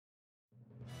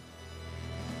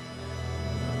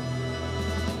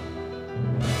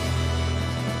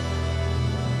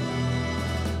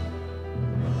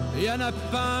Il y en a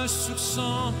pas un sur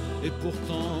 100, et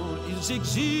pourtant ils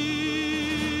existent,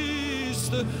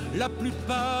 la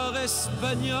plupart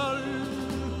espagnols.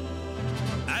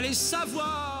 Allez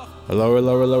savoir. Hello,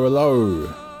 hello, hello,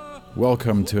 hello.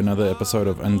 Welcome to another episode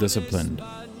of Undisciplined.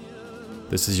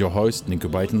 This is your host, Nico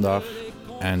Beitendach,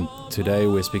 and today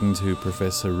we're speaking to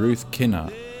Professor Ruth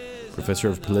Kinner, Professor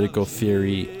of Political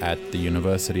Theory at the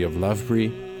University of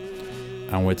Loughborough,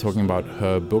 and we're talking about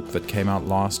her book that came out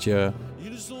last year,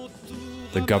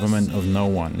 The Government of No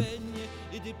One,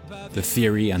 The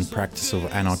Theory and Practice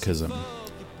of Anarchism,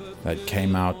 that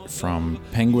came out from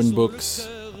Penguin Books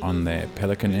on their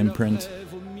Pelican imprint.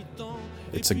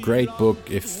 It's a great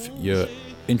book. If you're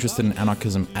interested in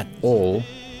anarchism at all,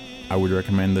 I would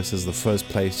recommend this as the first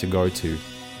place to go to.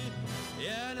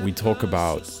 We talk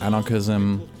about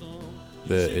anarchism,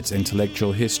 its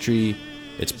intellectual history,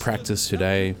 its practice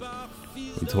today.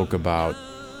 We talk about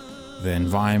the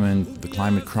environment, the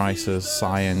climate crisis,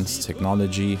 science,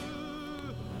 technology.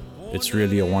 It's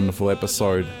really a wonderful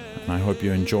episode, and I hope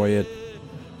you enjoy it.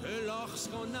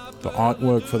 The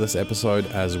artwork for this episode,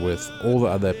 as with all the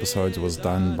other episodes, was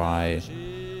done by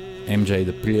MJ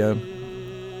de Plier.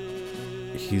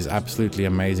 He's absolutely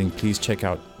amazing. Please check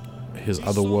out his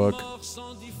other work.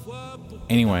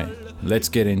 Anyway, let's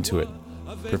get into it.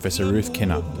 Professor Ruth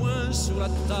Kinner.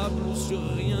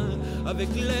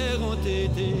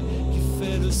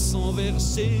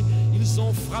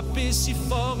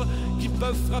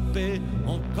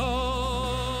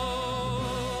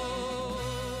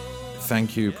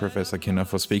 Thank you, Professor Kinner,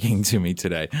 for speaking to me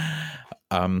today.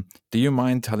 Do you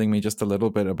mind telling me just a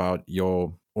little bit about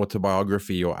your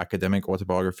autobiography, your academic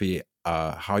autobiography,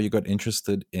 how you got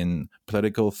interested in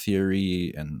political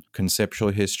theory and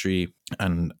conceptual history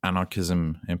and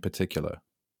anarchism in particular?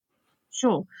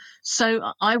 Sure. So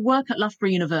I work at Loughborough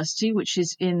University, which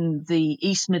is in the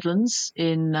East Midlands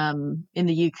in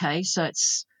the UK. So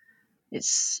it's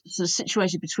sort of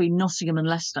situated between Nottingham and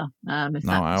Leicester.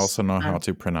 I also know how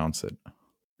to pronounce it.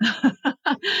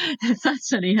 If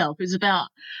that's any help. It's about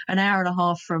an hour and a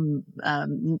half from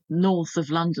north of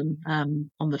London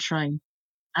on the train.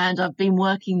 And I've been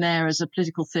working there as a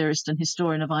political theorist and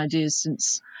historian of ideas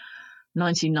since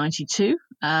 1992,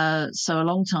 so a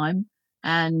long time.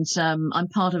 And I'm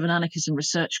part of an anarchism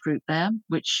research group there,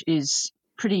 which is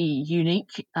pretty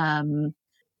unique.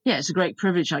 It's a great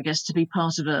privilege, I guess, to be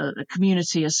part of a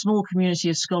community, a small community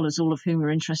of scholars, all of whom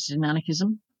are interested in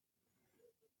anarchism.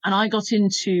 And I got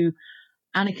into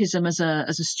anarchism as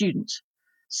a student.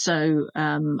 So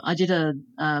I did an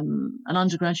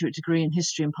undergraduate degree in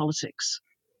history and politics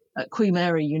at Queen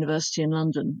Mary University in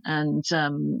London. And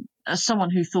as someone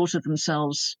who thought of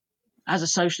themselves as a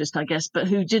socialist, I guess, but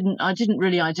I didn't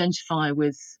really identify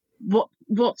with what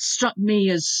struck me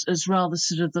as rather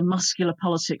sort of the muscular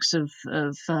politics of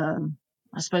I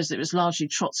suppose it was largely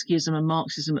Trotskyism and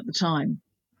Marxism at the time.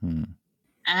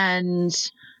 And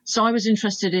so I was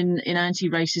interested in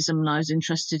anti-racism, and I was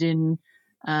interested in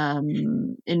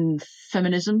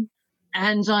feminism.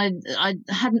 And I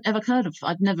hadn't ever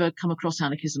I'd never come across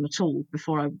anarchism at all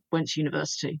before I went to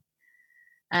university.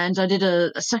 And I did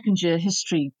a second year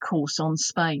history course on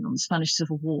Spain, on the Spanish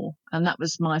Civil War. And that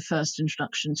was my first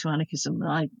introduction to anarchism.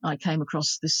 I came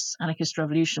across this anarchist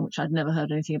revolution, which I'd never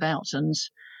heard anything about, and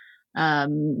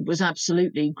was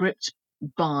absolutely gripped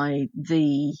by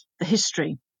the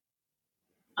history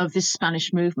of this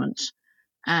Spanish movement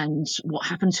and what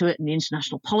happened to it in the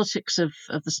international politics of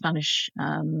the Spanish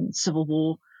Civil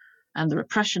War and the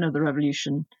repression of the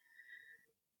revolution.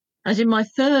 And in my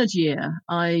third year,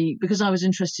 because I was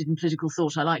interested in political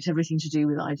thought, I liked everything to do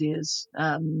with ideas.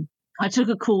 I took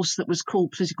a course that was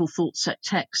called Political Thought Set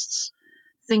Texts,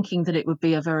 thinking that it would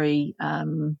be a very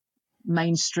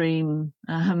mainstream,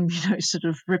 sort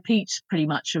of repeat pretty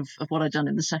much of what I'd done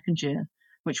in the second year,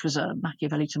 which was a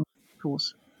Machiavelli to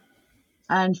course.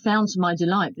 And found to my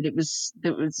delight that it was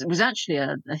actually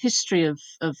a history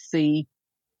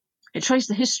it traced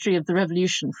the history of the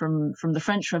revolution from the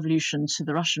French Revolution to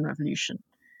the Russian Revolution.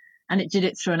 And it did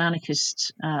it through an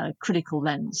anarchist critical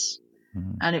lens.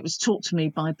 Mm-hmm. And it was taught to me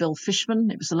by Bill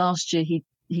Fishman. It was the last year he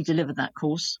delivered that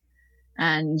course.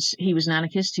 And he was an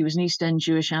anarchist. He was an East End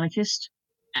Jewish anarchist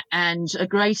and a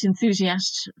great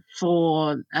enthusiast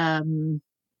for the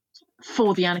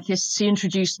anarchists. He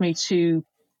introduced me to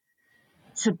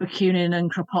Bakunin and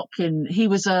Kropotkin. He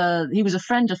was a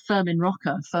friend of Firmin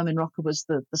Rocker. Firmin Rocker was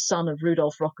the son of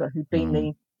Rudolf Rocker, who'd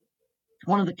been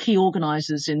one of the key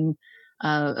organisers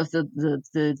of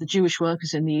the Jewish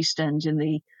workers in the East End in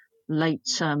the late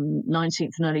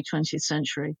 19th and early 20th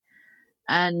century.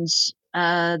 And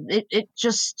it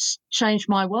just changed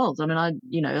my world. I mean,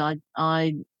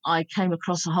 I I came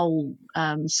across a whole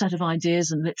set of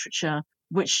ideas and literature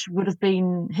which would have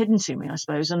been hidden to me, I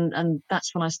suppose. And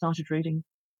that's when I started reading.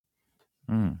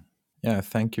 Yeah,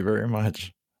 thank you very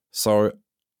much. So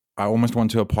I almost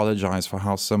want to apologize for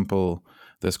how simple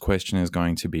this question is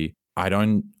going to be. I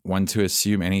don't want to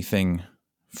assume anything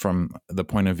from the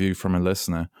point of view from a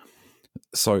listener.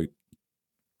 So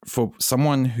for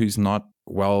someone who's not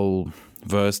well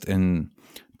versed in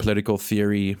political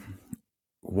theory,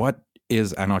 what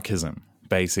is anarchism,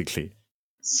 basically?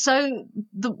 So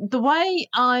the way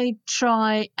I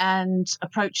try and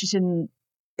approach it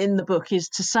in the book is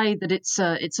to say that it's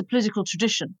a political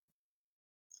tradition.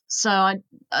 So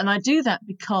I do that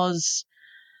because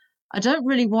I don't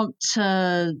really want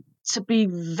to be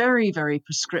very, very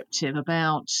prescriptive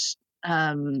about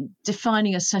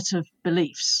defining a set of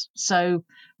beliefs. So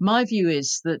my view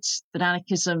is that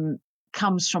anarchism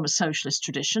comes from a socialist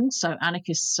tradition. So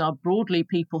anarchists are broadly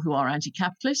people who are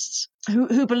anti-capitalists,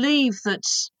 who believe that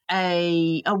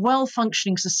a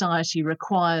well-functioning society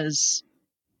requires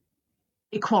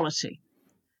equality,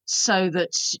 so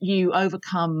that you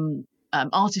overcome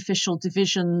artificial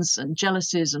divisions and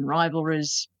jealousies and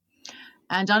rivalries.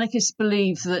 And anarchists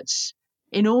believe that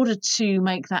in order to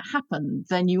make that happen,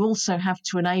 then you also have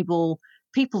to enable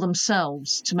people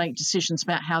themselves to make decisions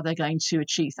about how they're going to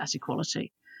achieve that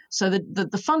equality. So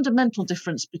the fundamental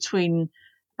difference between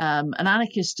an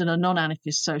anarchist and a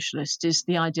non-anarchist socialist is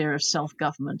the idea of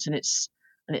self-government, and it's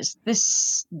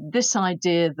this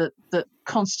idea that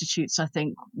constitutes, I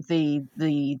think,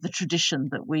 the tradition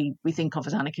that we think of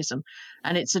as anarchism,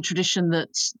 and it's a tradition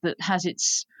that has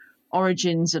its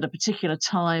origins at a particular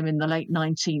time in the late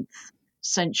 19th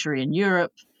century in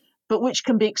Europe, but which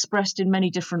can be expressed in many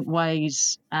different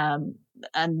ways.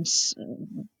 And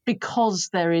because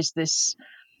there is this,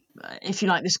 if you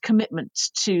like, this commitment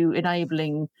to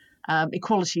enabling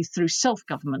equality through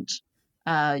self-government,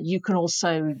 you can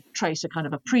also trace a kind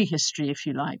of a prehistory, if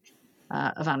you like,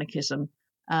 of anarchism,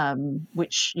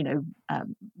 which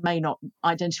may not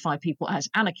identify people as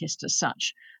anarchists as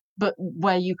such, but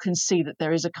where you can see that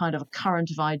there is a kind of a current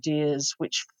of ideas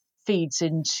which feeds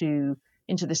into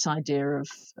this idea of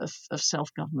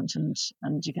self-government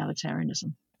and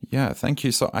egalitarianism. Yeah, thank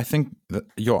you. So I think that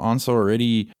your answer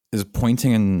already is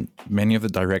pointing in many of the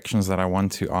directions that I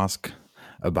want to ask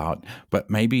about. But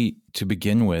maybe to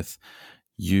begin with,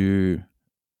 you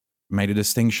made a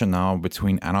distinction now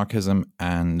between anarchism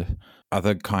and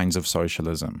other kinds of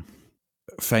socialism.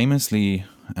 Famously,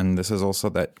 and this is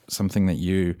also something that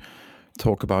you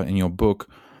talk about in your book,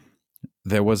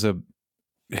 there was a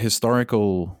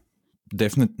historical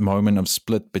definite moment of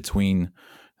split between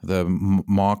the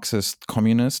Marxist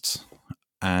communists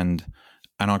and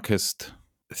anarchist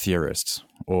theorists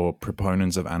or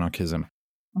proponents of anarchism.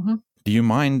 Mm-hmm. Do you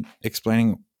mind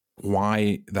explaining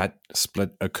why that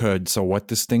split occurred? So what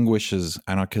distinguishes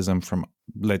anarchism from,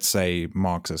 let's say,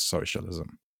 Marxist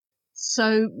socialism?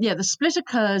 So, yeah, the split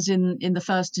occurs in the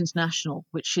First International,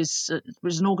 which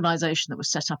was an organisation that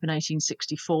was set up in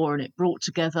 1864, and it brought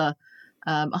together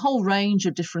a whole range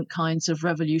of different kinds of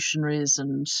revolutionaries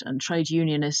and trade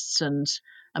unionists and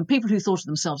people who thought of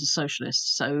themselves as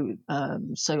socialists. So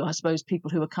I suppose people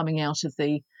who were coming out of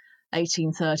the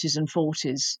 1830s and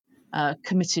 40s,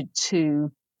 committed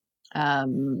to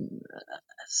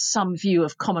some view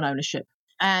of common ownership.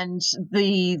 And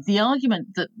the argument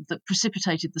that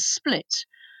precipitated the split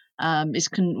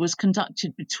was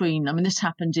conducted between. I mean, this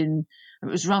happened it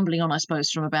was rumbling on, I suppose,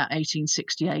 from about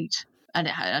 1868, and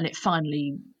it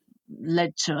finally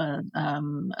led to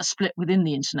a split within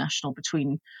the International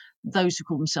between those who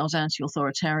call themselves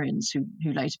anti-authoritarians,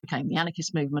 who later became the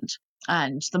anarchist movement,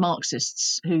 and the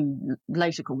Marxists, who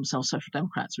later called themselves social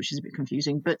democrats, which is a bit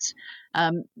confusing. But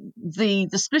the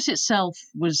split itself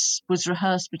was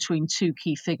rehearsed between two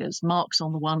key figures: Marx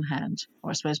on the one hand,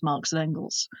 or I suppose Marx and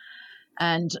Engels,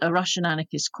 and a Russian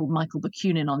anarchist called Michael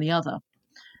Bakunin on the other.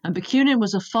 And Bakunin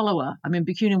was a follower. I mean,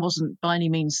 Bakunin wasn't by any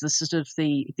means the sort of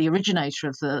the originator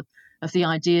of the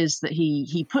ideas that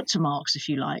he put to Marx, if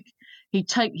you like. He'd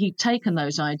taken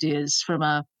those ideas from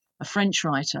a French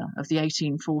writer of the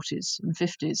 1840s and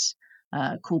 50s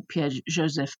called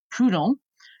Pierre-Joseph Proudhon,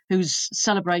 who's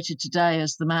celebrated today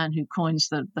as the man who coins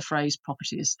the phrase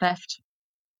 "property is theft."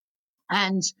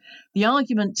 And the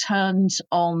argument turned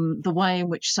on the way in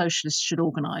which socialists should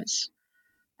organise.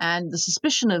 And the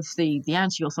suspicion of the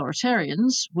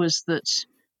anti-authoritarians was that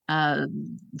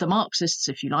the Marxists,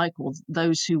 if you like, or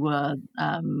those who were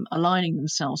aligning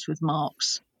themselves with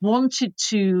Marx, wanted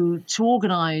to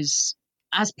organise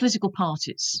as political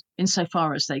parties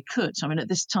insofar as they could. I mean, at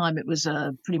this time, it was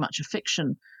pretty much a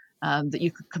fiction that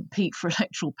you could compete for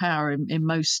electoral power in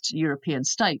most European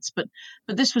states. But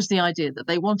this was the idea, that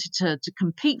they wanted to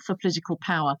compete for political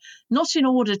power, not in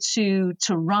order to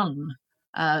run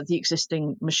the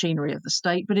existing machinery of the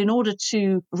state, but in order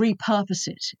to repurpose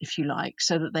it, if you like,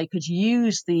 so that they could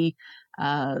use the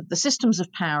systems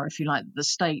of power, if you like, that the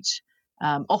state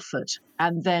offered,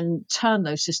 and then turn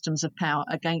those systems of power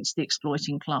against the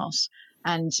exploiting class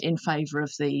and in favour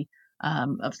of the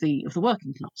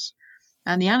working class.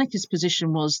 And the anarchist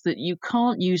position was that you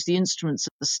can't use the instruments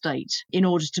of the state in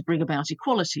order to bring about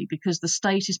equality, because the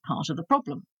state is part of the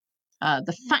problem.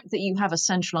 The fact that you have a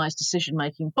centralised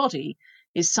decision-making body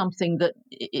is something that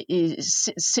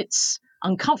sits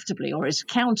uncomfortably, or is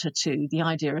counter to the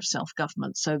idea of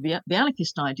self-government. So the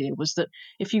anarchist idea was that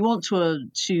if you want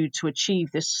to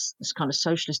achieve this kind of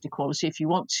socialist equality, if you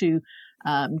want to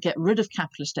get rid of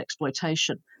capitalist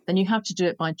exploitation, then you have to do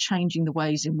it by changing the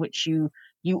ways in which you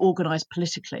organise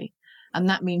politically. And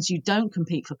that means you don't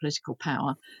compete for political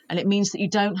power, and it means that you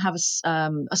don't have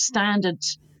a standard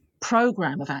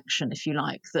program of action, if you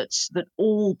like, that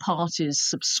all parties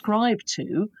subscribe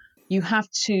to. You have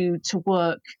to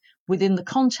work within the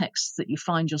context that you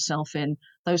find yourself in.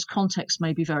 Those contexts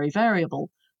may be very variable,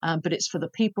 but it's for the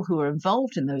people who are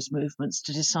involved in those movements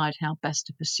to decide how best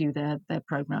to pursue their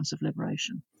programs of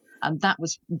liberation. And that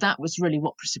was really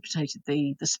what precipitated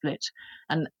the split.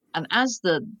 And as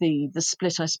the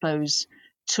split, I suppose,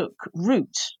 took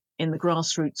root in the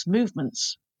grassroots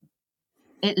movements,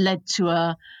 it led to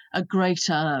a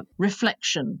greater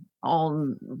reflection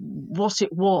on what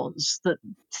it was that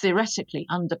theoretically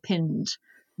underpinned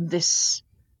this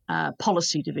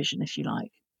policy division, if you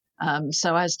like.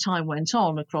 So as time went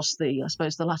on across the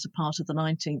latter part of the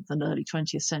 19th and early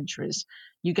 20th centuries,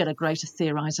 you get a greater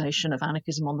theorization of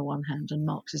anarchism on the one hand and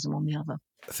Marxism on the other.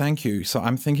 Thank you. So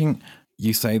I'm thinking,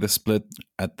 you say the split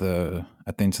at the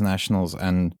internationals,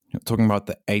 and talking about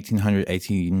the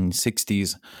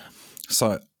 1860s.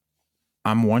 So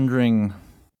I'm wondering,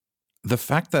 the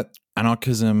fact that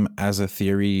anarchism as a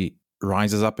theory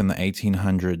rises up in the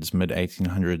 1800s, mid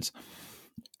 1800s,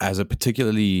 as a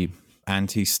particularly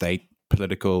anti-state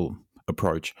political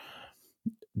approach,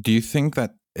 do you think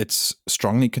that it's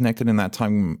strongly connected in that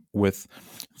time with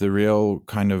the real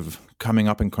kind of coming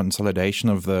up and consolidation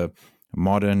of the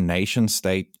modern nation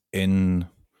state in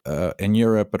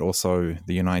Europe, but also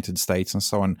the United States and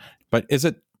so on? But is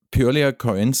it purely a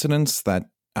coincidence that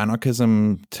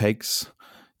anarchism takes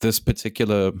this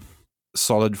particular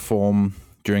solid form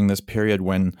during this period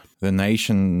when the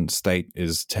nation state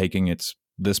is taking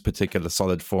this particular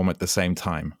solid form at the same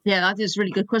time? Yeah, that is a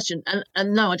really good question.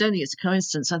 And no, I don't think it's a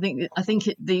coincidence. I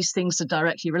think these things are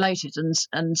directly related.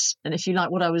 And if you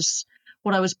like, what I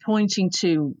was pointing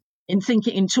to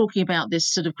in talking about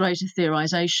this sort of greater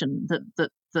theorization that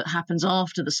happens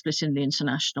after the split in the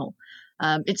International,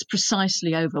 it's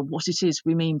precisely over what it is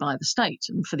we mean by the state.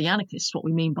 And for the anarchists, what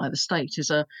we mean by the state is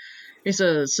a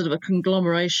sort of a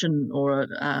conglomeration or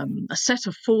a set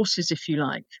of forces, if you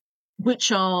like,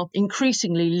 which are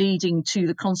increasingly leading to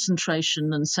the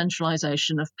concentration and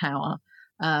centralization of power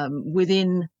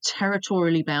within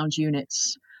territorially bound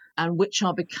units, and which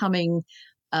are becoming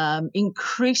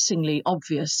increasingly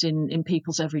obvious in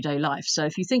people's everyday life. So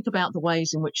if you think about the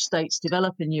ways in which states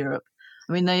develop in Europe,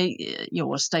 I mean,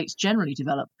 or states generally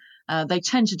develop, they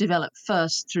tend to develop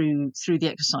first through the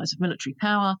exercise of military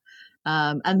power,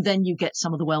 and then you get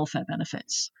some of the welfare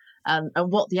benefits. And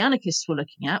what the anarchists were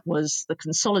looking at was the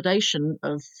consolidation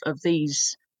of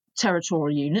these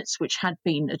territorial units, which had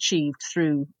been achieved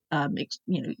through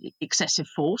excessive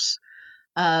force.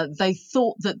 They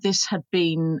thought that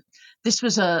this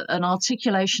was an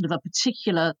articulation of a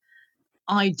particular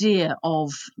idea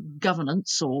of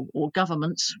governance or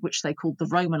government, which they called the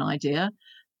Roman idea,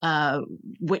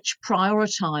 which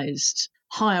prioritized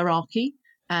hierarchy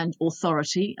and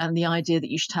authority, and the idea that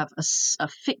you should have a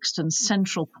fixed and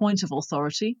central point of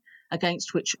authority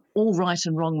against which all right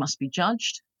and wrong must be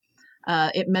judged.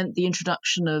 It meant the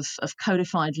introduction of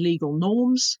codified legal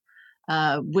norms,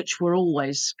 which were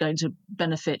always going to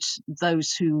benefit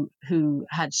those who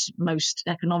had most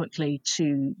economically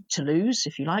to lose,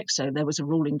 if you like. So there was a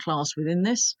ruling class within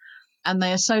this, and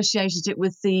they associated it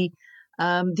with the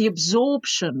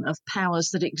absorption of powers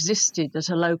that existed at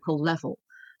a local level.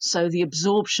 So the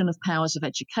absorption of powers of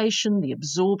education, the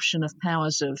absorption of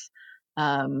powers of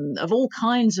all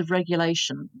kinds of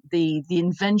regulation, the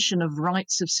invention of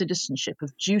rights of citizenship,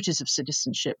 of duties of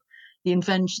citizenship, the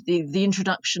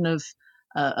introduction of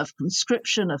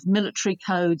conscription, of military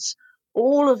codes.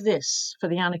 All of this, for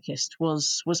the anarchist,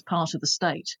 was part of the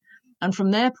state. And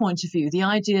from their point of view, the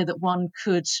idea that one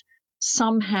could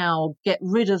somehow get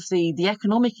rid of the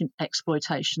economic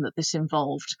exploitation that this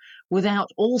involved without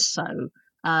also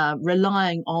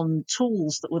relying on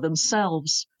tools that were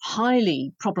themselves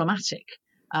highly problematic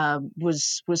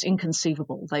was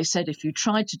inconceivable. They said if you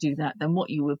tried to do that, then what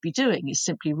you would be doing is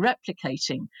simply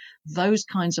replicating those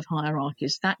kinds of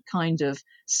hierarchies, that kind of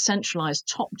centralized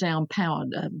top-down power,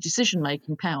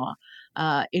 decision-making power,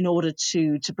 in order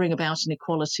to bring about an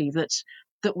equality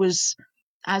that was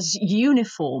as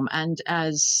uniform and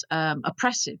as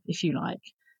oppressive, if you like,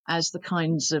 as the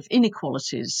kinds of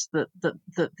inequalities that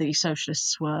the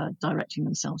socialists were directing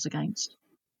themselves against.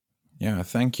 Yeah,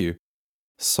 thank you.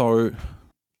 So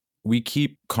we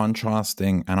keep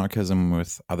contrasting anarchism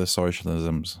with other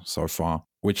socialisms so far,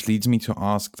 which leads me to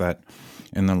ask that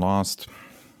in the last,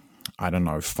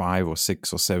 5 or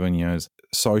 6 or 7 years,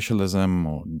 socialism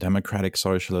or democratic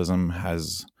socialism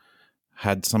has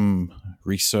had some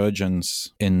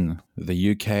resurgence in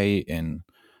the UK, in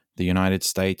the United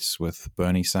States with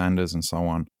Bernie Sanders and so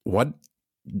on. What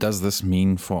does this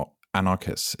mean for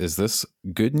anarchists? Is this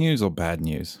good news or bad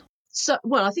news? So,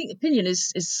 well, I think opinion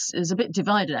is a bit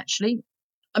divided, actually.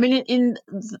 I mean, in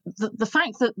the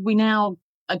fact that we now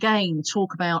again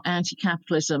talk about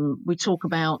anti-capitalism, we talk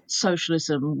about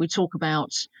socialism, we talk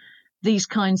about these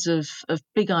kinds of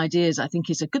big ideas, I think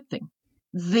is a good thing.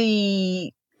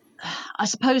 I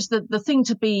suppose the thing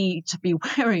to be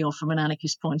wary of from an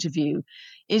anarchist point of view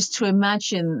is to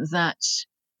imagine that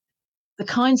the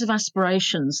kinds of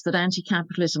aspirations that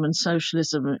anti-capitalism and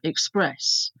socialism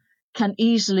express can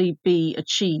easily be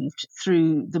achieved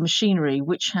through the machinery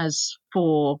which has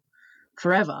for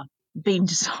forever been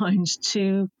designed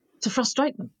to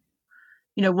frustrate them.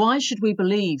 You know, why should we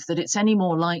believe that it's any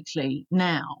more likely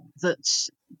now that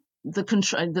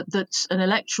that an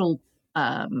electoral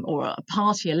or a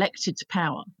party elected to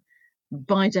power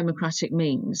by democratic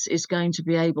means is going to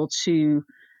be able to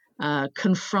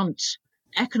confront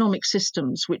economic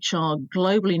systems which are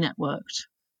globally networked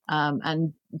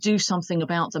and do something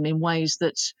about them in ways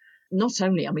that not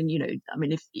only,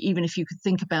 even if you could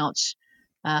think about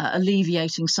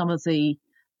alleviating some of the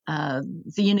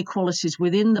inequalities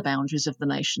within the boundaries of the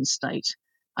nation state.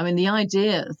 I mean, the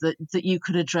idea that you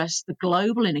could address the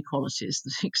global inequalities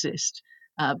that exist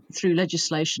through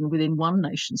legislation within one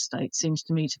nation state seems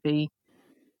to me to be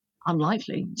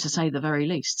unlikely, to say the very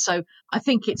least. So I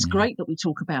think it's great that we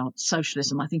talk about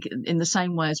socialism. I think in the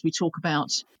same way as we talk about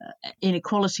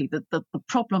inequality, the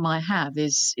problem I have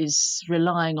is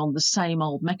relying on the same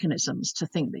old mechanisms to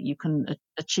think that you can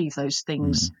achieve those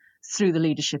things through the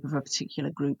leadership of a particular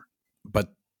group.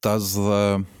 But does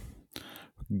the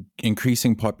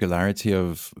increasing popularity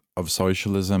of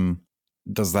socialism,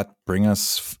 does that bring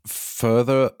us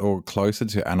further or closer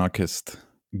to anarchist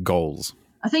goals?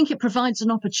 I think it provides an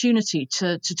opportunity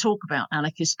to talk about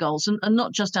anarchist goals and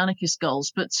not just anarchist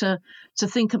goals, but to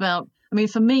think about, I mean,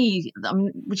 for me,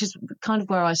 which is kind of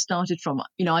where I started from,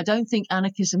 you know, I don't think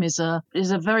anarchism is a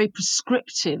very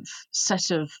prescriptive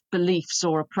set of beliefs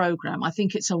or a program. I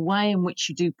think it's a way in which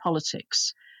you do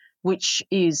politics, which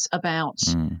is about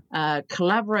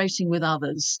collaborating with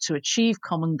others to achieve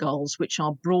common goals, which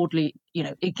are broadly, you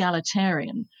know,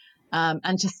 egalitarian.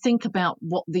 And to think about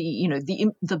what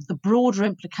the broader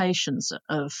implications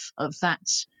of that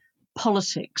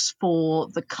politics for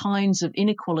the kinds of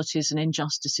inequalities and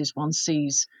injustices one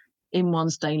sees in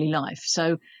one's daily life.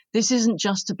 So this isn't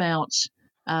just about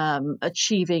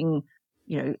achieving,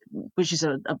 you know, which is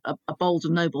a bold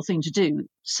and noble thing to do,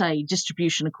 say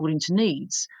distribution according to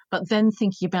needs, but then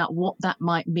thinking about what that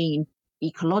might mean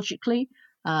ecologically,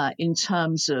 in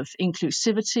terms of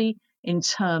inclusivity, in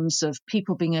terms of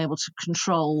people being able to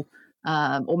control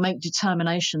or make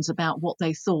determinations about what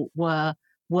they thought were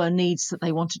needs that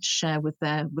they wanted to share with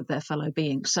their fellow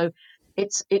beings. So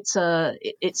it's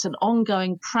an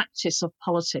ongoing practice of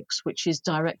politics which is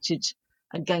directed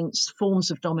against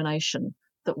forms of domination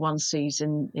that one sees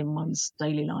in one's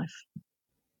daily life.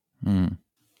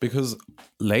 Because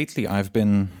lately I've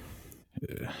been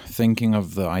thinking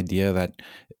of the idea that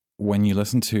when you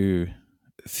listen to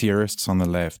theorists on the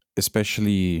left,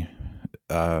 especially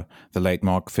the late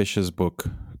Mark Fisher's book,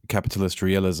 Capitalist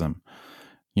Realism,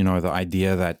 you know, the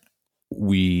idea that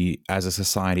we as a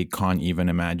society can't even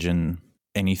imagine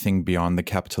anything beyond the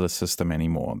capitalist system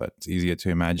anymore, that it's easier to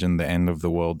imagine the end of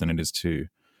the world than it is to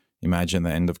imagine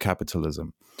the end of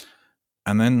capitalism.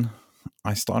 And then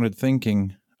I started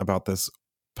thinking about this.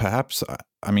 Perhaps,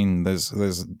 I mean, there's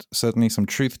certainly some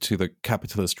truth to the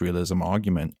capitalist realism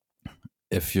argument.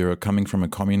 If you're coming from a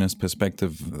communist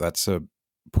perspective, that's a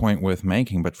point worth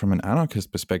making. But from an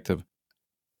anarchist perspective,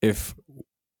 if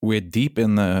we're deep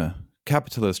in the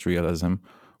capitalist realism,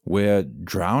 we're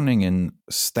drowning in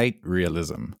state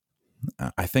realism.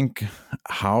 I think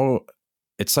how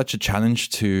it's such a challenge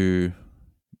to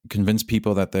convince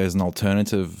people that there's an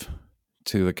alternative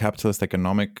to the capitalist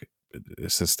economic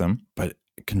system, but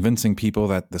convincing people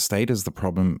that the state is the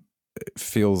problem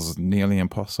feels nearly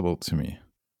impossible to me.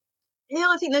 Yeah,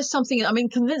 I think there's something, I mean,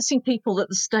 convincing people that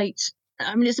the state,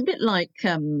 I mean, it's a bit like,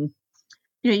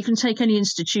 you can take any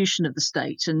institution of the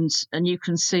state and you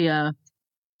can see a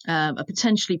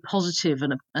potentially positive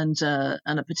and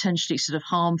a potentially sort of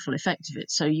harmful effect of it.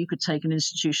 So you could take an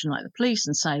institution like the police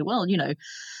and say, well,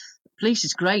 police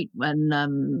is great when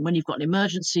you've got an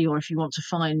emergency or if you want to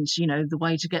find, the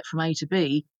way to get from A to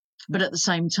B. But at the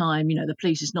same time, the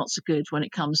police is not so good when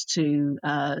it comes to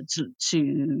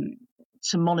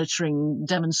monitoring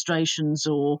demonstrations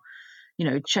or,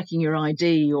 checking your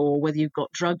ID or whether you've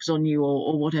got drugs on you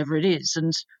or whatever it is.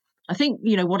 And I think,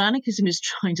 what anarchism is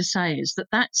trying to say is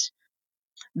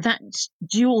that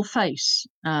dual face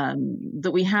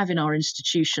that we have in our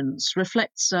institutions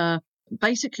reflects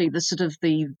basically the sort of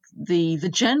the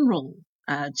general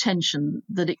tension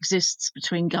that exists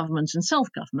between government and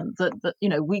self-government. That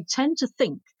we tend to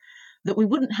think that we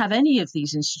wouldn't have any of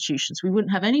these institutions, we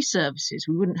wouldn't have any services,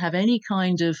 we wouldn't have any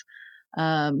kind of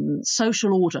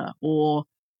social order or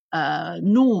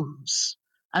norms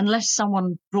unless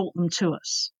someone brought them to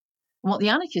us. And what the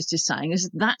anarchist is saying is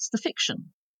that's the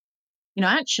fiction.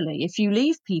 Actually, if you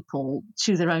leave people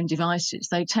to their own devices,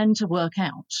 they tend to work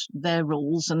out their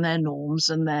rules and their norms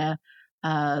and their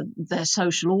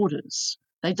social orders.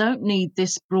 They don't need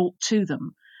this brought to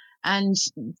them. And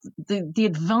the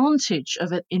advantage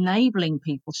of it enabling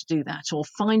people to do that or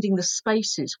finding the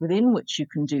spaces within which you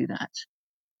can do that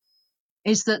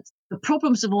is that the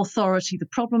problems of authority, the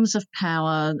problems of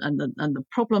power and the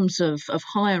problems of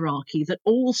hierarchy that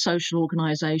all social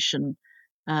organisation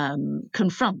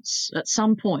confronts at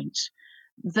some point,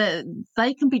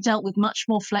 they can be dealt with much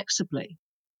more flexibly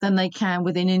than they can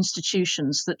within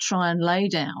institutions that try and lay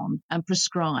down and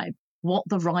prescribe what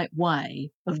the right way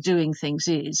of doing things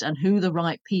is and who the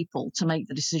right people to make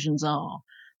the decisions are.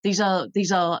 These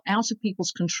are out of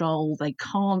people's control. They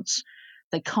can't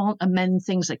amend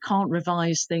things. They can't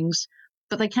revise things,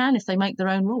 but they can if they make their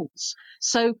own rules.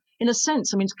 So in a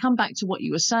sense, I mean, to come back to what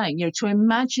you were saying, to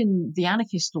imagine the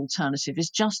anarchist alternative is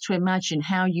just to imagine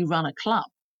how you run a club,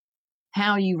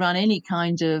 how you run any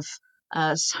kind of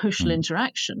social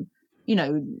interaction.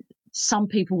 Some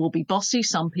people will be bossy,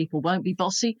 some people won't be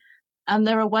bossy. And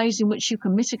there are ways in which you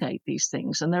can mitigate these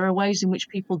things. And there are ways in which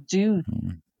people do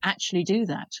actually do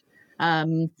that.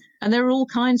 And there are all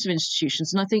kinds of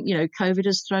institutions. And I think, COVID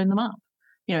has thrown them up.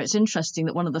 It's interesting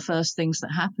that one of the first things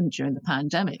that happened during the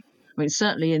pandemic, I mean,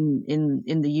 certainly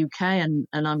in the UK and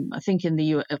I think in the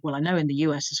US, well, I know in the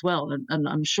US as well, and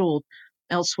I'm sure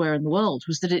elsewhere in the world,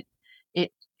 was that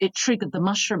it triggered the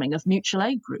mushrooming of mutual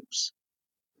aid groups.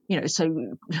 So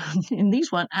and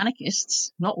these weren't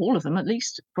anarchists, not all of them, at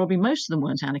least probably most of them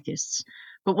weren't anarchists.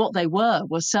 But what they were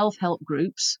self-help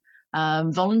groups,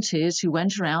 volunteers who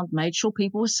went around, made sure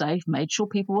people were safe, made sure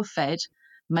people were fed,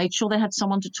 made sure they had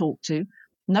someone to talk to.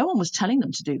 No one was telling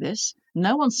them to do this.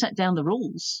 No one set down the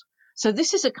rules. So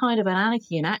this is a kind of an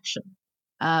anarchy in action.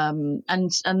 And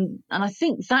I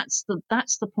think that's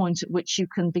the point at which you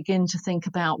can begin to think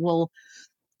about, well,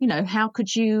 how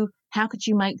could you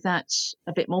make that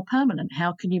a bit more permanent?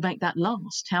 How can you make that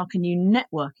last? How can you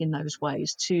network in those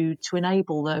ways to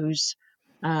enable those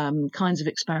kinds of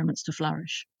experiments to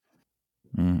flourish?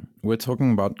 We're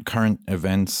talking about current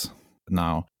events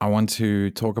now. I want to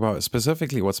talk about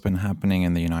specifically what's been happening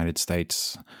in the United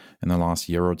States in the last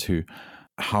year or two.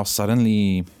 How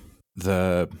suddenly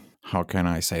the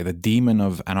demon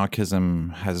of anarchism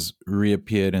has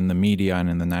reappeared in the media and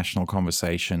in the national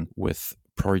conversation with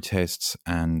protests.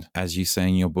 And as you say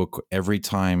in your book, every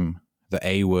time the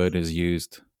A word is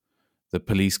used, the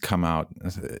police come out.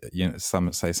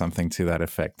 Some say something to that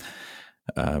effect.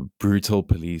 Brutal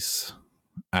police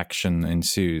action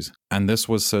ensues. And this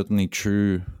was certainly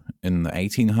true in the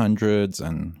 1800s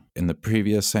and in the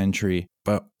previous century.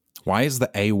 But why is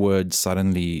the A word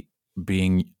suddenly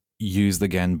being used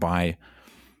again by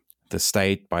the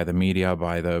state, by the media,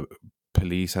 by the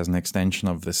police as an extension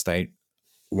of the state?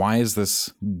 Why is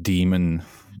this demon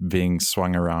being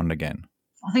swung around again?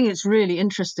 I think it's really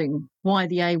interesting why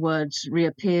the A word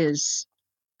reappears.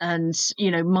 And,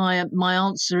 my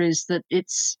answer is that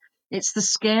it's the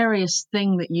scariest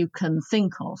thing that you can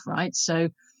think of, right? So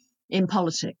in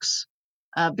politics,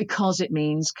 because it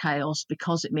means chaos,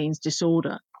 because it means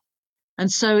disorder.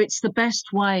 And so it's the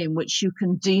best way in which you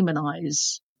can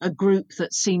demonize a group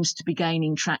that seems to be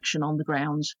gaining traction on the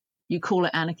ground. You call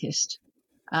it anarchist.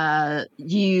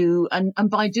 And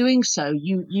by doing so,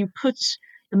 you put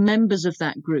the members of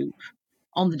that group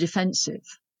on the defensive.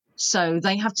 So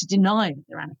they have to deny that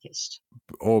they're anarchist.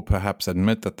 Or perhaps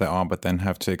admit that they are, but then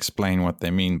have to explain what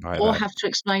they mean by that. Or have to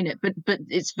explain it. But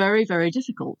it's very, very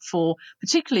difficult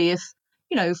particularly if,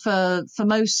 for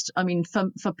most,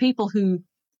 for people who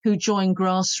join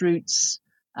grassroots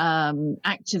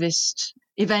activist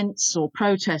events or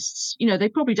protests, they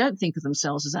probably don't think of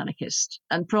themselves as anarchist.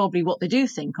 And probably what they do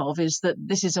think of is that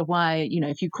this is a way,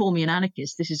 if you call me an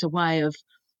anarchist, this is a way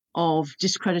of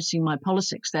discrediting my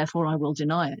politics, therefore I will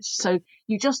deny it. So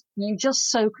you just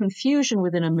sow confusion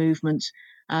within a movement.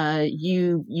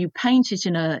 You paint it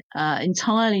in a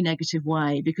entirely negative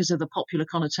way because of the popular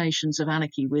connotations of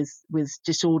anarchy with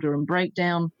disorder and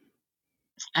breakdown,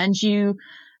 and you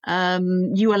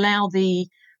allow the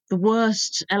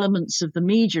worst elements of the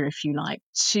media, if you like,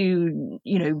 to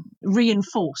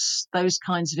reinforce those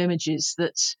kinds of images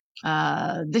that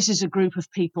this is a group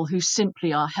of people who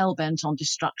simply are hell-bent on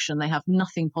destruction. They have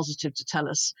nothing positive to tell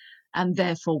us, and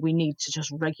therefore we need to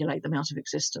just regulate them out of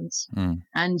existence.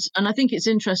 And I think it's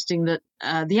interesting that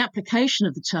the application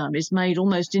of the term is made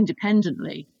almost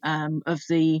independently of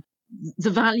the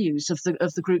values of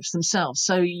the groups themselves.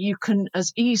 So you can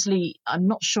as easily, I'm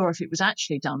not sure if it was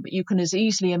actually done, but you can as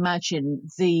easily imagine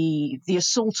the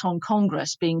assault on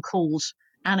Congress being called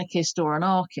anarchist or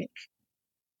anarchic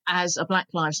as a Black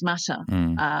Lives Matter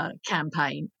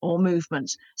campaign or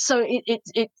movement. So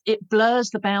it blurs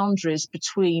the boundaries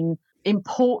between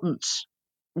important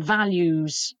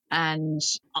values and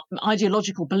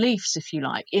ideological beliefs, if you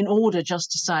like, in order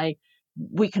just to say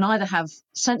we can either have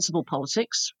sensible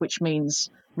politics, which means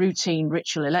routine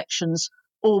ritual elections,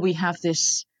 or we have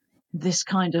this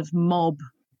kind of mob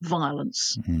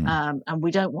violence. And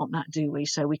we don't want that, do we?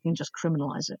 So we can just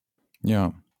criminalize it.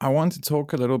 Yeah. I want to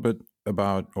talk a little bit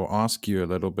about, or ask you a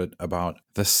little bit about,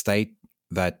 the state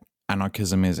that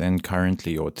anarchism is in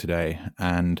currently or today.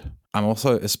 And I'm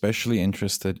also especially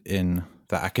interested in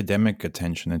the academic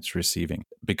attention it's receiving,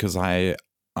 because I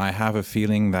have a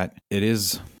feeling that it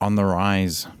is on the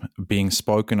rise, being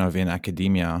spoken of in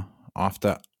academia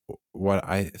after what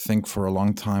I think for a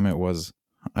long time it was,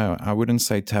 I wouldn't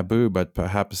say taboo, but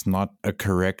perhaps not a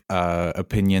correct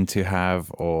opinion to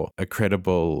have, or a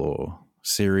credible or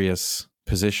serious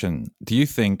position. Do you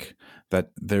think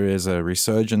that there is a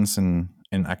resurgence in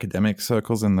academic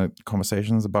circles in the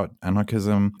conversations about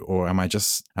anarchism, or am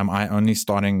I only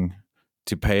starting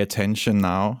to pay attention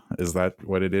now? Is that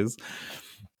what it is?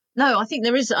 No, I think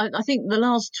there is. I think the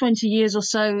last 20 years or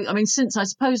so, since I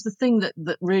suppose the thing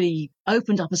that really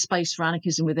opened up a space for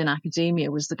anarchism within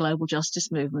academia was the global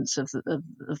justice movements of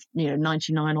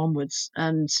 99 onwards.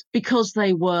 And because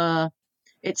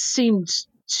it seemed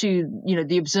to,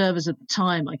 the observers at the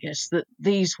time, I guess, that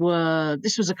this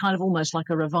was a kind of almost like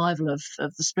a revival of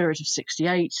the spirit of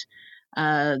 68,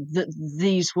 that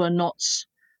these were not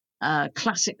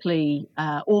classically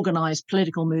organized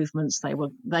political movements. They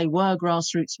were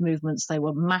grassroots movements. They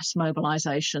were mass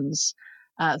mobilizations.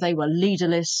 They were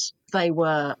leaderless. They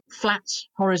were flat,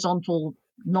 horizontal,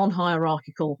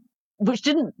 non-hierarchical, which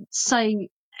didn't say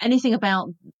anything about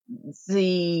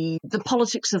the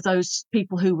politics of those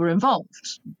people who were involved,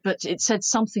 but it said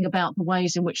something about the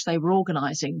ways in which they were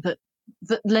organizing that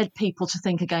led people to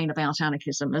think again about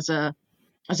anarchism as a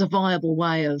viable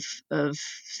way of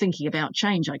thinking about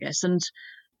change, I guess. And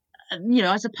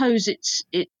I suppose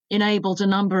it enabled a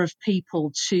number of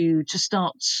people to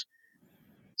start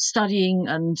studying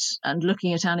and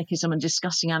looking at anarchism and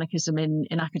discussing anarchism in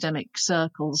academic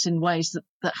circles in ways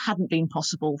that hadn't been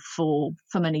possible for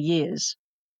many years.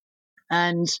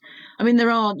 And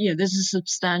there's a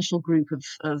substantial group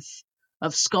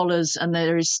of scholars, and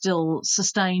there is still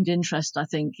sustained interest, I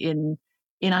think, in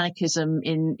anarchism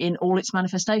in all its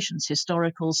manifestations: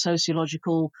 historical,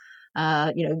 sociological,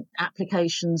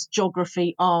 applications,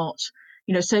 geography, art.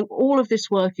 So all of this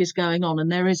work is going on,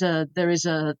 and there is a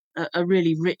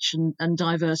really rich and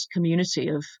diverse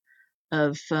community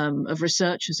of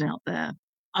researchers out there.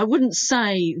 I wouldn't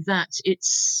say that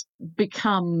it's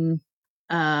become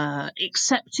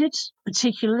accepted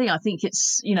particularly. I think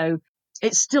it's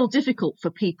still difficult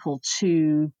for people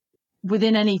to,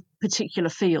 within any particular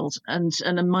field, and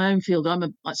in my own field, I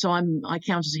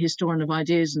count as a historian of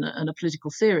ideas and a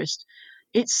political theorist.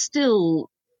 It's still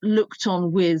looked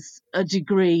on with a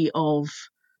degree of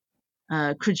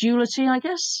credulity, I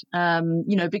guess.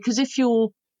 Because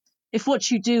if what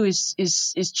you do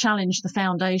is challenge the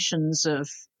foundations of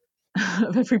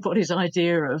everybody's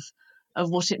idea of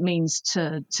what it means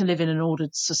to live in an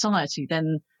ordered society,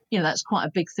 then that's quite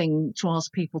a big thing to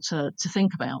ask people to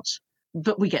think about.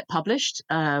 but we get published.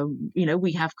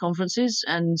 We have conferences,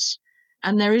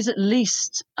 and there is at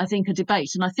least, I think, a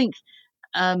debate. And I think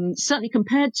certainly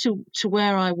compared to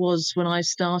where I was when I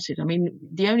started, I mean,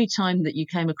 the only time that you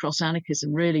came across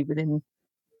anarchism really within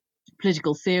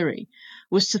political theory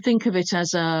was to think of it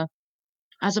as a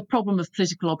problem of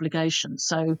political obligation.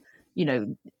 So,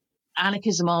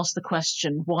 anarchism asked the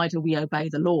question, why do we obey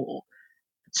the law?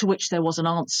 To which there was an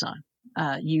answer,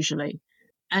 usually.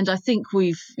 And I think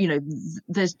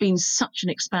there's been such an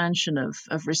expansion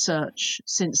of research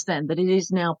since then that it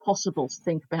is now possible to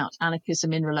think about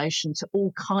anarchism in relation to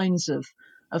all kinds of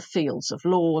fields of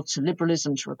law, to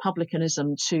liberalism, to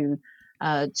republicanism, to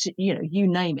you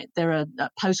name it. There are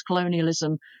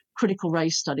post-colonialism, critical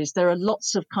race studies. There are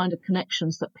lots of kind of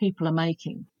connections that people are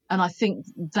making. And I think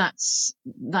that's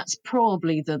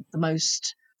probably the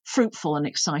most fruitful and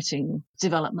exciting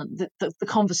development, the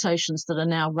conversations that are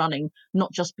now running,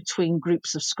 not just between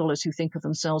groups of scholars who think of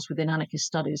themselves within anarchist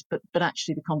studies, but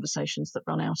actually the conversations that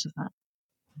run out of that.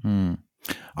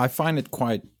 I find it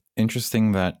quite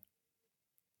interesting that,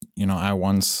 I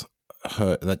once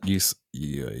heard that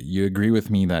you agree with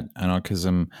me that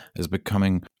anarchism is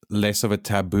becoming less of a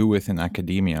taboo within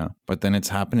academia, but then it's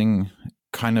happening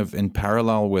kind of in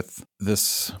parallel with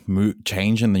this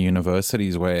change in the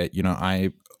universities where,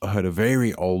 I heard a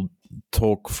very old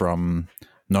talk from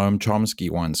Noam Chomsky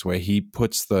once where he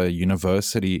puts the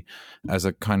university as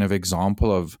a kind of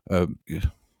example of,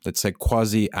 let's say,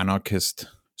 quasi-anarchist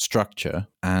structure.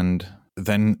 And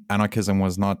then anarchism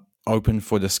was not open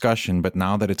for discussion, but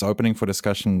now that it's opening for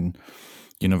discussion,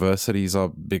 universities are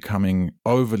becoming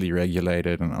overly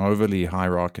regulated and overly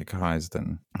hierarchized,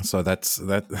 and so that's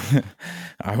that.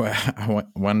 I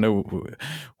wonder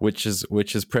which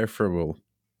is preferable.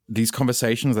 These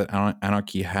conversations that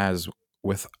anarchy has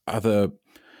with other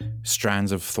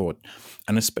strands of thought,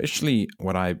 and especially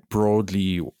what I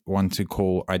broadly want to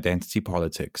call identity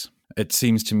politics. It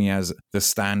seems to me as the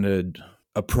standard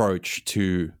approach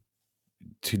to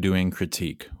doing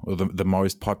critique, or the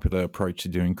most popular approach to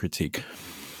doing critique.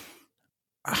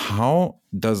 How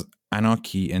does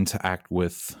anarchy interact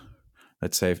with,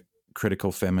 let's say,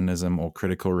 critical feminism or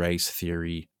critical race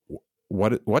theory?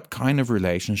 What kind of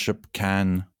relationship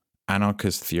can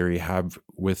anarchist theory have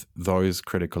with those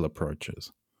critical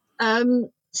approaches?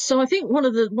 So I think one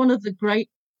of the great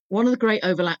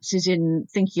overlaps is in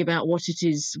thinking about what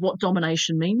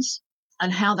domination means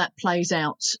and how that plays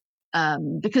out.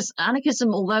 Because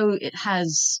anarchism, although it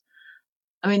has,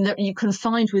 you can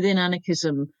find within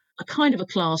anarchism a kind of a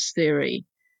class theory.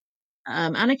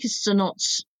 Anarchists are not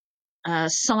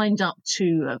signed up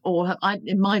to,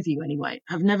 in my view anyway,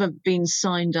 have never been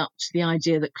signed up to the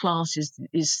idea that class is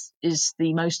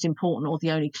the most important or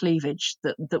the only cleavage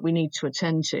that we need to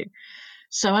attend to.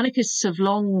 So anarchists have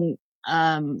long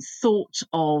thought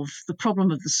of the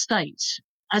problem of the state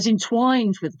as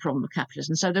entwined with the problem of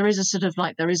capitalism. So there is a sort of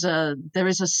there is a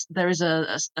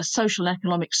social and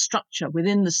economic structure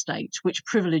within the state which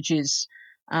privileges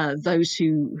those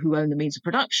who own the means of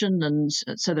production, and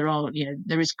so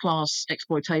there is class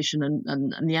exploitation,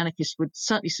 and the anarchist would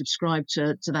certainly subscribe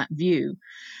to that view.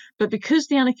 But because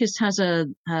the anarchist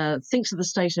thinks of the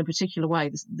state in a particular way,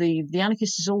 the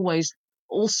anarchist is always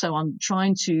also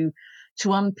trying to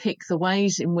unpick the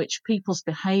ways in which people's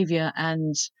behaviour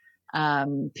and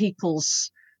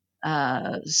people's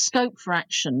scope for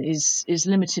action is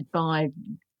limited by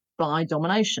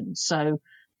domination. So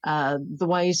the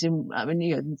ways in,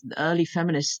 early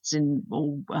feminists I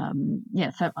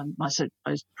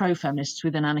suppose pro-feminists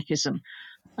within anarchism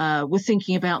were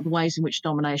thinking about the ways in which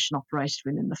domination operated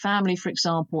within the family, for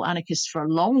example. Anarchists for a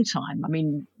long time,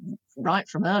 right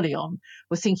from early on,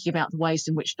 were thinking about the ways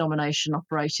in which domination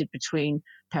operated between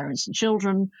parents and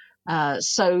children.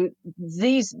 So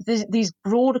these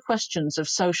broader questions of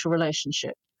social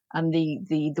relationship and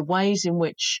the ways in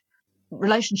which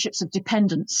relationships of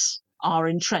dependence are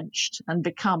entrenched and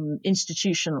become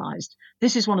institutionalized.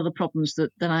 This is one of the problems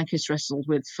that anarchists wrestled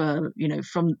with from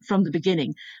the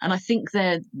beginning. And I think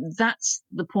that's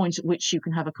the point at which you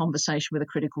can have a conversation with a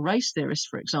critical race theorist,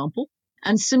 for example.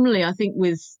 And similarly, I think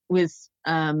with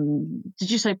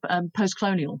did you say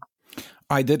post-colonial?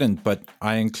 I didn't, but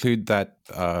I include that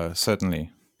certainly.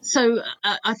 So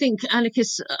I think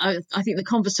anarchists, I think the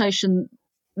conversation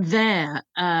there,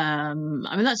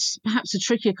 that's perhaps a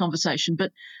trickier conversation,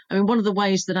 but one of the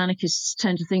ways that anarchists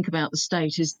tend to think about the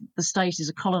state is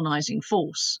a colonizing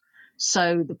force.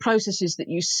 So the processes that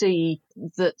you see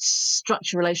that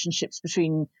structure relationships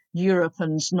between Europe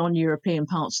and non-European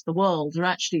parts of the world are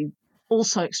actually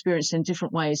also experienced in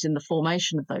different ways in the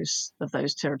formation of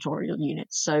those territorial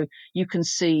units. So you can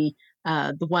see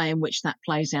the way in which that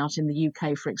plays out in the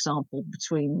UK, for example,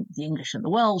 between the English and the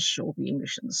Welsh, or the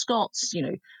English and the Scots.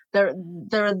 There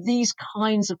are these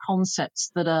kinds of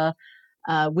concepts that are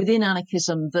within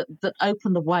anarchism that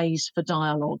open the ways for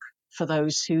dialogue for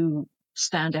those who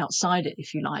stand outside it,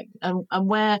 if you like, and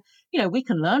where we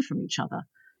can learn from each other.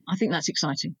 I think that's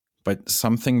exciting. But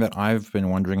something that I've been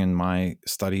wondering in my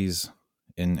studies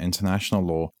in international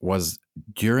law was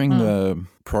during the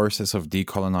process of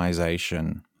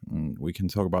decolonization. We can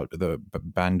talk about the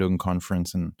Bandung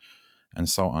Conference and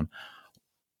so on.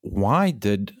 Why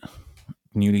did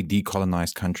newly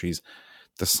decolonized countries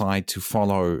decide to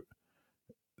follow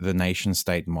the nation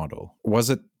state model?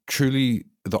 Was it truly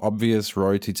the obvious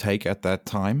road to take at that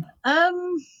time?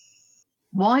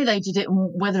 Why they did it and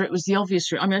whether it was the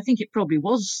obvious route. I mean, I think it probably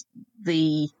was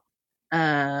the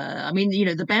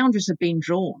boundaries have been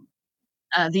drawn.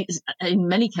 In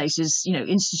many cases,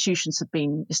 institutions have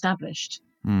been established.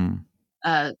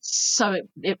 So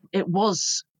it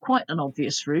was quite an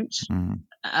obvious route,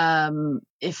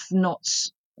 if not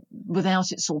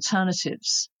without its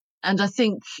alternatives. And I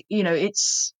think,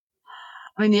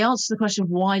 the answer to the question of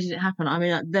why did it happen? I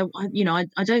mean,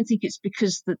 I don't think it's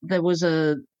because that there was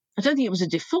I don't think it was a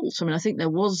default. I mean, I think there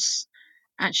was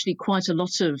actually quite a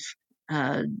lot of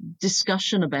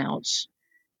discussion about,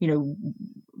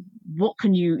 what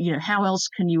can how else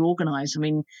can you organize? I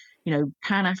mean,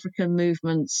 Pan-African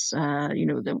movements,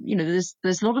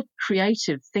 there's a lot of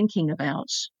creative thinking about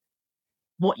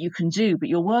what you can do, but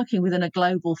you're working within a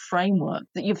global framework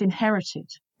that you've inherited.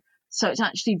 So it's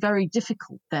actually very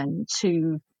difficult then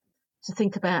to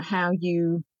think about how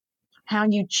you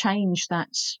change that,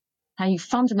 how you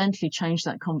fundamentally change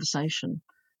that conversation.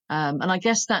 And I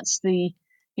guess that's the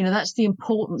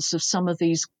importance of some of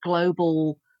these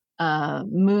global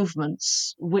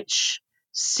movements, which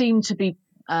seem to be,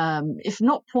 if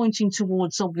not pointing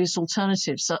towards obvious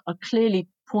alternatives, are clearly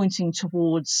pointing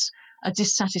towards a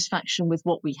dissatisfaction with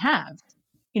what we have.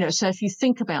 So if you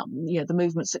think about the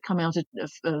movements that come out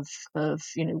of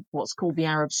what's called the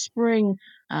Arab Spring,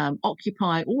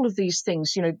 Occupy, all of these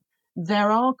things,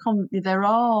 there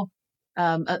are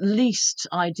at least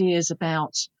ideas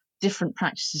about different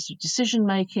practices of decision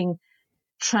making,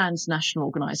 transnational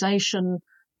organization.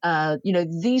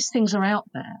 These things are out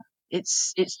there.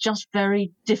 It's just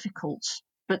very difficult,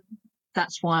 but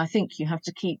that's why I think you have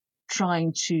to keep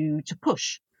trying to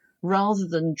push rather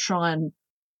than try and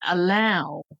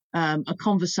allow a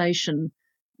conversation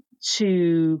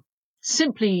to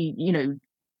simply,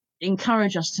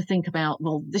 encourage us to think about,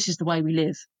 well, this is the way we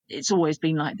live. It's always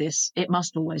been like this. It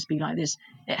must always be like this.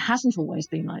 It hasn't always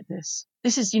been like this.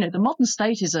 This is, the modern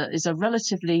state is a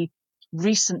relatively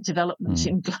recent development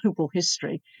in global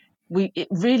history. It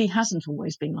really hasn't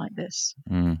always been like this.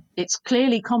 It's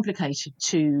clearly complicated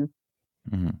to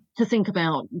think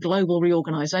about global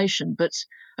reorganization. But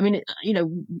I mean,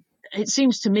 it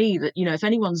seems to me that, if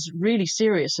anyone's really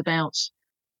serious about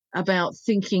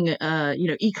thinking,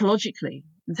 ecologically,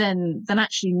 then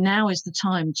actually now is the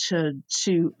time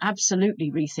to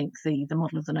absolutely rethink the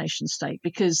model of the nation state,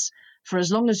 because for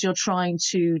as long as you're trying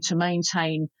to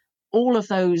maintain all of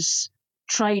those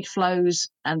trade flows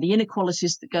and the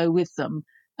inequalities that go with them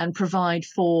and provide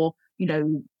for,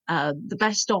 the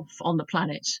best off on the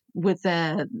planet with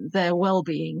their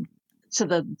well-being to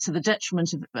the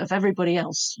detriment of everybody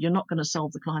else, you're not going to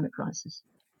solve the climate crisis.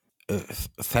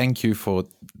 Thank you for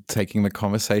taking the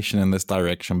conversation in this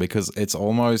direction, because it's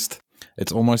almost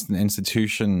an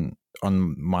institution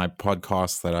on my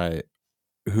podcast that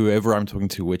whoever I'm talking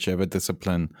to, whichever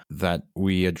discipline, that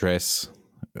we address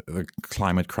the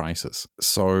climate crisis.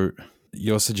 So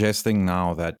you're suggesting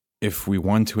now that if we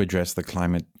want to address the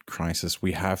climate crisis,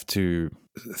 we have to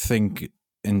think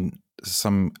in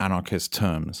some anarchist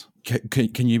terms.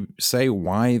 Can you say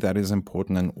why that is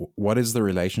important, and what is the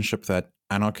relationship that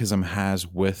anarchism has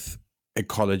with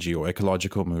ecology or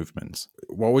ecological movements?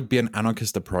 What would be an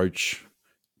anarchist approach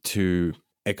to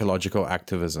ecological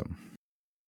activism?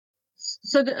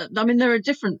 So, there are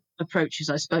different approaches,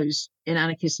 I suppose, in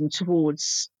anarchism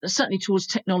certainly towards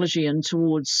technology and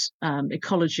towards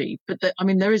ecology. But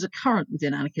there is a current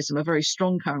within anarchism, a very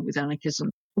strong current within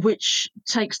anarchism, which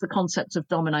takes the concept of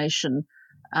domination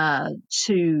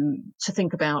to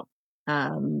think about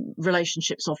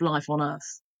relationships of life on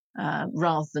Earth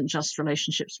rather than just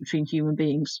relationships between human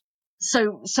beings.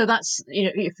 So that's,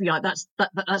 if you like, that's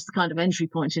the kind of entry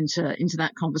point into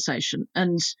that conversation.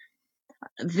 And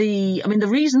the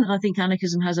reason that I think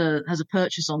anarchism has a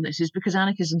purchase on this is because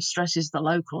anarchism stresses the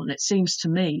local, and it seems to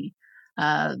me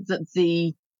that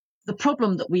the the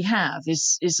problem that we have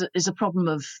is a problem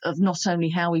of not only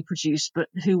how we produce, but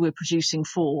who we're producing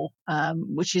for,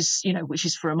 which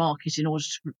is for a market in order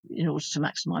to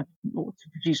maximize or to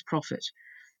produce profit.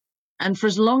 And for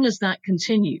as long as that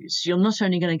continues, you're not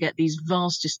only going to get these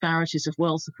vast disparities of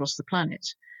wealth across the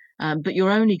planet, but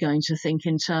you're only going to think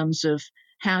in terms of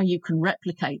how you can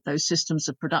replicate those systems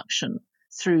of production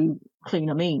through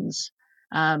cleaner means.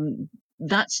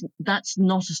 That's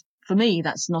not, for me,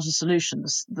 that's not a solution.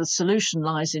 The solution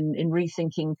lies in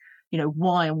rethinking,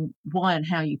 why and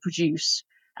how you produce,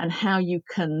 and how you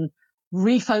can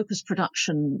refocus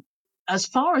production as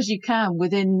far as you can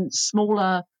within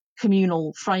smaller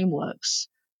communal frameworks,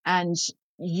 and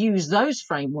use those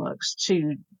frameworks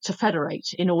to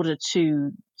federate in order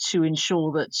to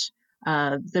ensure that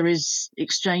there is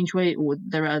exchange or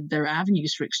there are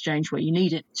avenues for exchange where you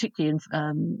need it, particularly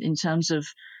in terms of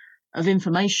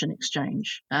information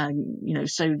exchange.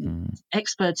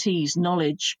 Expertise,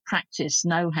 knowledge, practice,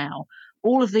 know-how,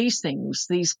 all of these things,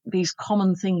 these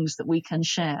common things that we can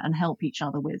share and help each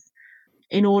other with,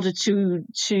 in order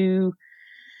to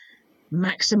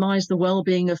maximize the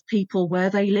well-being of people where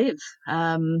they live,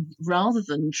 rather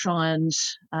than try and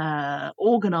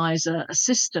organize a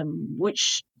system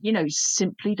which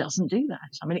simply doesn't do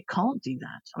that. I mean, it can't do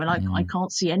that. I mean, I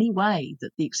can't see any way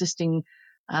that the existing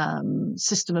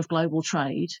system of global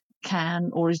trade can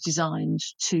or is designed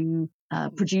to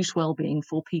produce well-being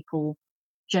for people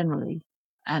generally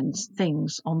and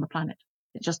things on the planet.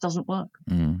 It just doesn't work,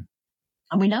 and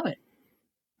we know it.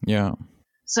 Yeah.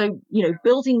 So,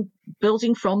 building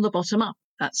from the bottom up,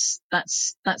 that's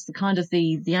the kind of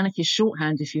the anarchist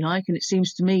shorthand, if you like. And it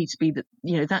seems to me to be that,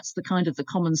 that's the kind of the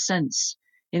common sense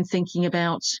in thinking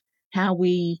about how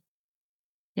we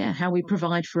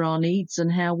provide for our needs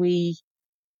and how we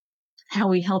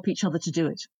help each other to do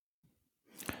it.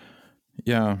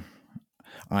 Yeah.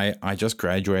 I just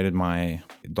graduated my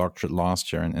doctorate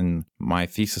last year, and in my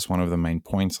thesis, one of the main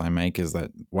points I make is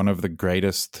that one of the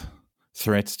greatest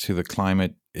threats to the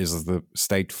climate is the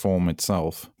state form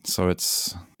itself. So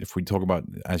if we talk about,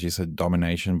 as you said,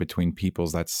 domination between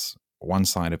peoples, that's one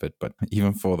side of it. But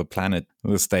even for the planet,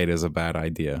 the state is a bad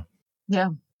idea. Yeah.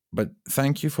 But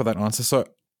thank you for that answer. So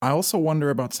I also wonder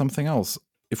about something else.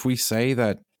 If we say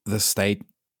that the state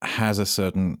has a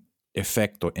certain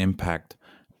effect or impact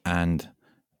and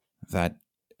that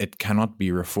it cannot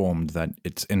be reformed, that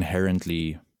it's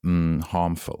inherently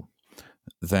harmful,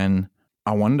 then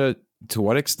I wonder, to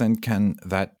what extent can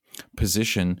that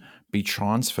position be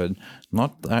transferred,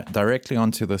 not directly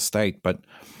onto the state, but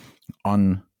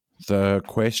on the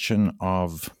question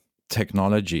of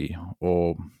technology,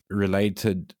 or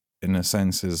related in a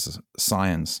sense is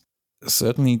science?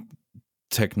 Certainly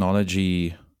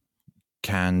technology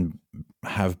can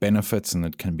have benefits and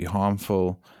it can be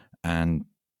harmful, and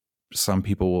some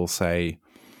people will say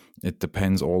it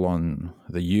depends all on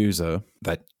the user,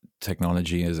 that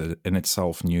technology is in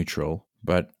itself neutral.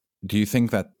 But do you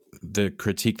think that the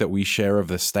critique that we share of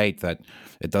the state, that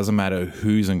it doesn't matter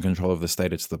who's in control of the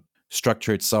state, it's the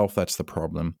structure itself that's the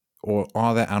problem? Or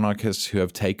are there anarchists who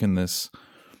have taken this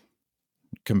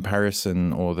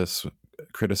comparison or this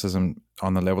criticism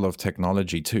on the level of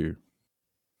technology too?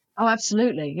 Oh,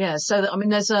 absolutely. Yeah. So, I mean,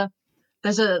 there's a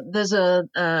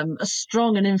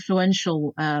strong and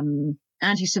influential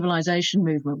anti-civilization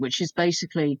movement, which is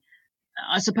basically,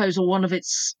 I suppose, or one of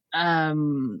its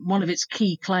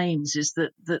key claims is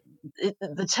that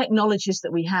the technologies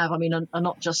that we have, I mean, are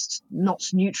not just not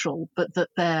neutral, but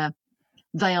that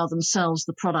they are themselves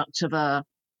the product of a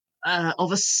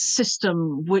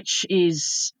system which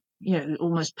is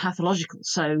almost pathological.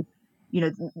 So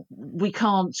we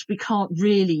can't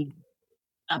really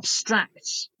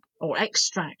abstract or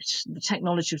extract the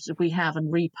technologies that we have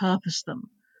and repurpose them.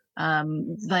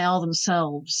 They are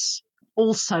themselves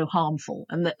also harmful,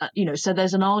 and so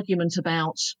there's an argument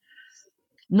about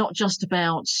not just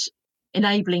about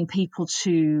enabling people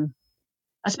to,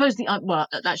 I suppose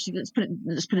actually let's put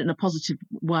it in a positive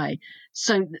way.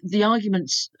 So the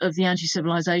arguments of the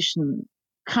anti-civilization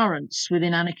currents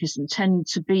within anarchism tend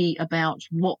to be about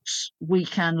what we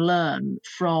can learn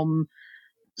from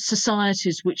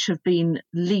societies which have been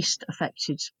least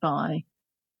affected by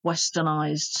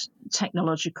westernized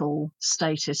technological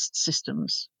statist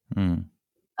systems.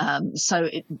 So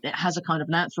it has a kind of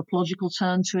an anthropological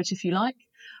turn to it, if you like.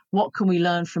 What can we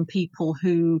learn from people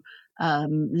who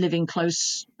live in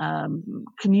close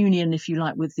communion, if you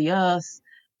like, with the earth?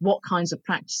 What kinds of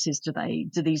practices do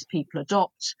these people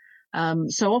adopt?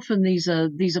 So often these are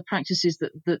practices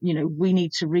that we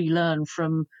need to relearn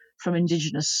from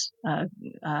indigenous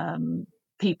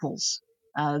peoples.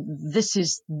 this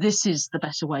is the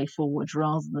better way forward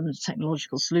rather than a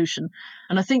technological solution.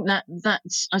 And I think that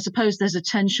I suppose there's a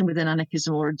tension within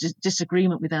anarchism, or a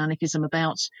disagreement with anarchism,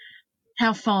 about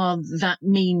how far that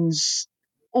means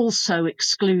also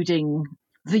excluding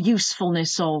the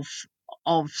usefulness of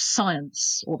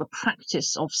science, or the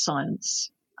practice of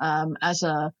science,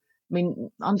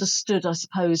 understood, I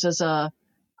suppose, as a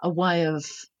way of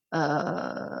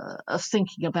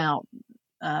thinking about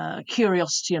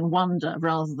curiosity and wonder,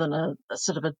 rather than a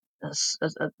sort of a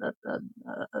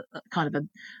kind of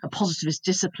a positivist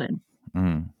discipline.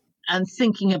 And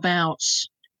thinking about,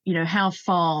 how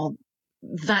far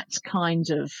that kind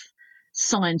of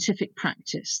scientific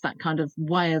practice, that kind of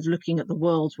way of looking at the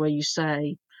world, where you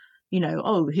say,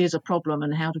 oh, here's a problem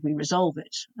and how do we resolve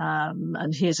it?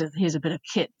 And here's a bit of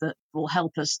kit that will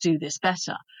help us do this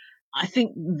better. I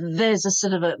think there's a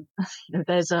sort of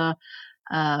there's a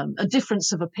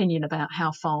difference of opinion about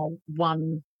how far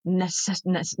one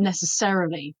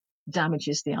necessarily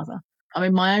damages the other. I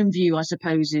mean, my own view, I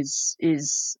suppose, is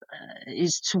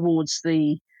towards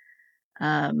the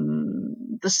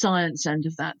science end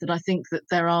of that. That I think that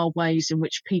there are ways in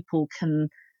which people can,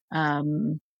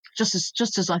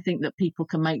 just as I think that people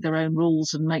can make their own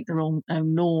rules and make their own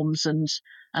norms and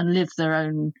live their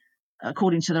own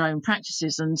according to their own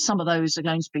practices, and some of those are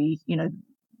going to be,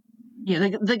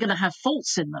 they're going to have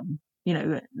faults in them,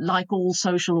 like all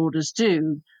social orders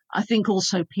do. I think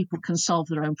also people can solve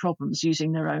their own problems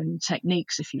using their own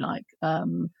techniques, if you like.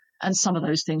 And some of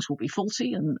those things will be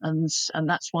faulty, and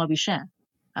that's why we share.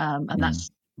 And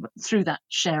that's through that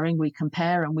sharing we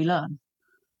compare and we learn.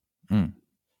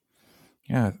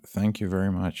 Yeah, thank you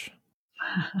very much.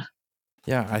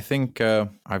 Yeah, I think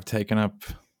I've taken up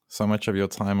so much of your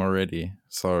time already.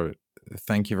 So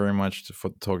thank you very much for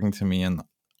talking to me and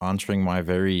answering my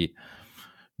very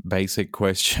basic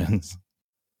questions.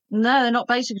 No, they're not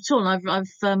basic at all. I've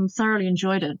thoroughly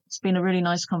enjoyed it. It's been a really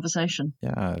nice conversation.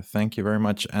 Yeah, thank you very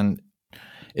much. And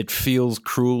it feels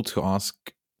cruel to ask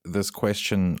this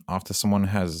question after someone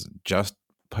has just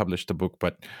published a book,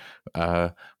 but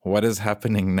what is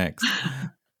happening next?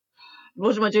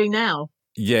 What am I doing now?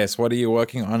 Yes, what are you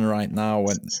working on right now?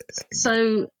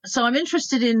 So I'm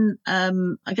interested in,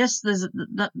 I guess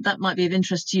that might be of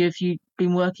interest to you if you've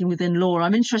been working within law.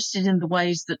 I'm interested in the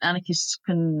ways that anarchists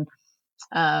can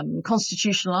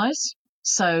constitutionalize.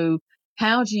 So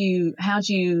how do you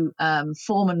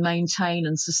form and maintain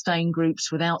and sustain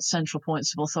groups without central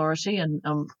points of authority, and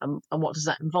what does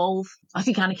that involve? I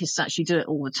think anarchists actually do it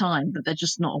all the time, but they're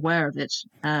just not aware of it,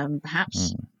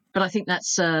 perhaps. But I think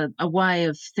that's a way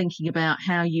of thinking about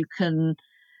how you can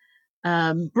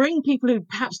bring people who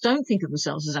perhaps don't think of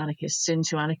themselves as anarchists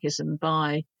into anarchism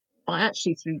by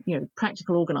actually through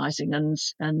practical organising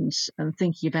and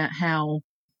thinking about how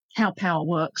power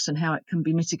works and how it can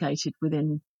be mitigated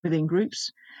within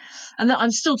groups. And that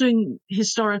I'm still doing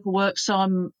historical work,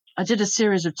 so I did a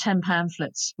series of 10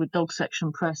 pamphlets with Dog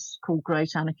Section Press called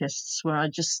Great Anarchists, where I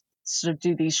just sort of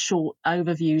do these short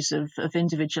overviews of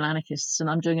individual anarchists, and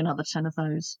I'm doing another 10 of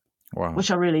those. Wow.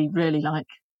 Which I really, really like.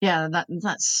 Yeah,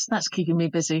 that's keeping me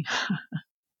busy.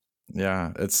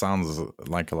 Yeah, it sounds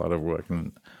like a lot of work,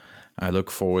 and I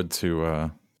look forward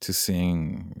to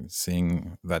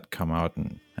seeing that come out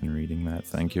and reading that.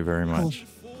 Thank you very much.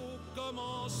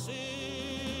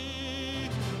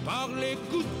 Par les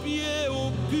coups de pied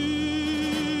au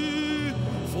cul,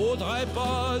 faudrait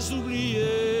pas oublier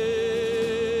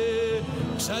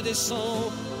que ça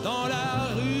descend dans la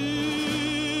rue.